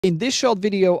In this short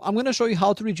video, I'm going to show you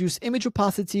how to reduce image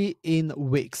opacity in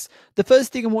Wix. The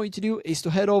first thing I want you to do is to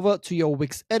head over to your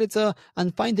Wix editor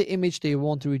and find the image that you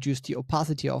want to reduce the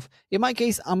opacity of. In my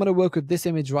case, I'm going to work with this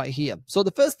image right here. So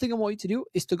the first thing I want you to do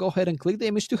is to go ahead and click the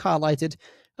image to highlight it,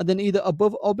 and then either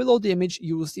above or below the image,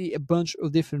 you will see a bunch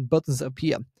of different buttons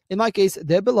appear. In my case,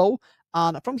 they're below.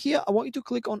 And from here, I want you to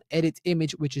click on Edit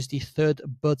Image, which is the third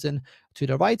button to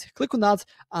the right. Click on that,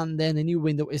 and then a new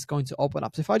window is going to open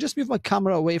up. So if I just move my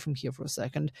camera away from here for a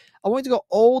second, I want you to go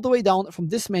all the way down from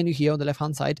this menu here on the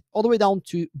left-hand side, all the way down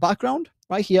to Background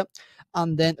right here.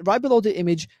 And then right below the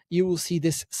image, you will see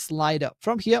this slider.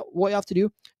 From here, what you have to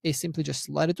do is simply just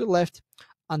slide it to the left,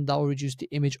 and that will reduce the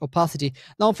image opacity.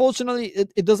 Now, unfortunately,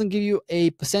 it doesn't give you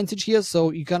a percentage here,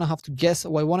 so you kind of have to guess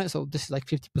what I want it. So this is like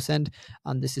 50%,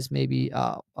 and this is maybe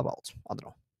about, I don't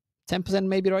know, 10%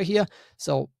 maybe right here.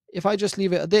 So if I just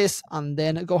leave it at this and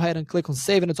then go ahead and click on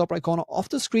Save in the top right corner of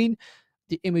the screen,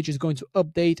 the image is going to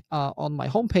update on my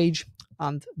home page,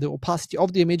 and the opacity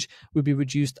of the image will be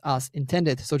reduced as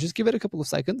intended. So just give it a couple of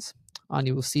seconds, and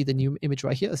you will see the new image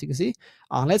right here, as you can see.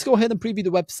 Let's go ahead and preview the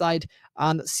website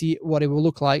and see what it will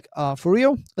look like for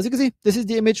real. As you can see, this is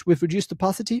the image with reduced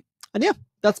opacity. And yeah,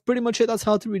 that's pretty much it. That's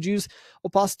how to reduce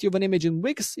opacity of an image in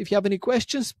Wix. If you have any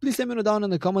questions, please let me know down in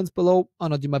the comments below,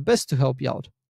 and I'll do my best to help you out.